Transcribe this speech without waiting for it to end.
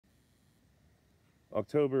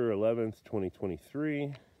October 11th,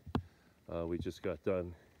 2023. We just got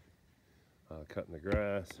done cutting the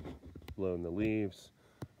grass, blowing the leaves.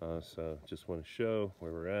 So just want to show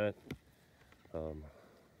where we're at.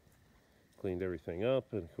 Cleaned everything up,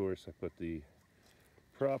 and of course I put the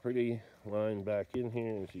property line back in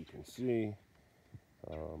here, as you can see.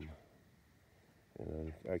 And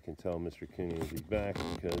I can tell Mr. Cooney will be back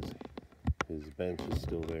because his bench is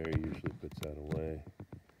still there. He usually puts that away.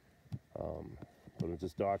 But I'm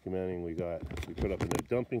just documenting. We put up a no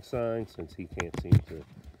dumping sign since he can't seem to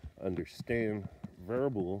understand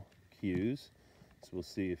verbal cues. So we'll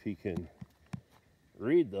see if he can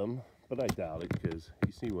read them, but I doubt it because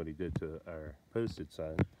you see what he did to our posted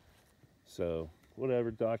sign. So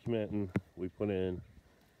whatever, documenting. We put in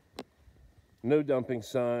no dumping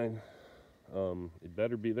sign. It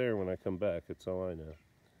better be there when I come back. That's all I know.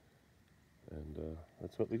 And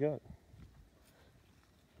that's what we got.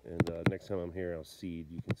 And next time I'm here, I'll seed.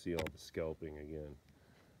 You can see all the scalping again.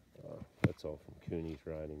 That's all from Cooney's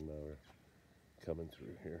riding mower coming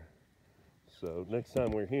through here. So next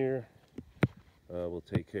time we're here, we'll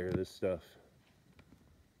take care of this stuff.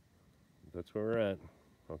 That's where we're at,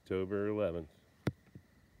 October 11th.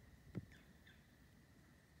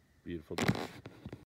 Beautiful day.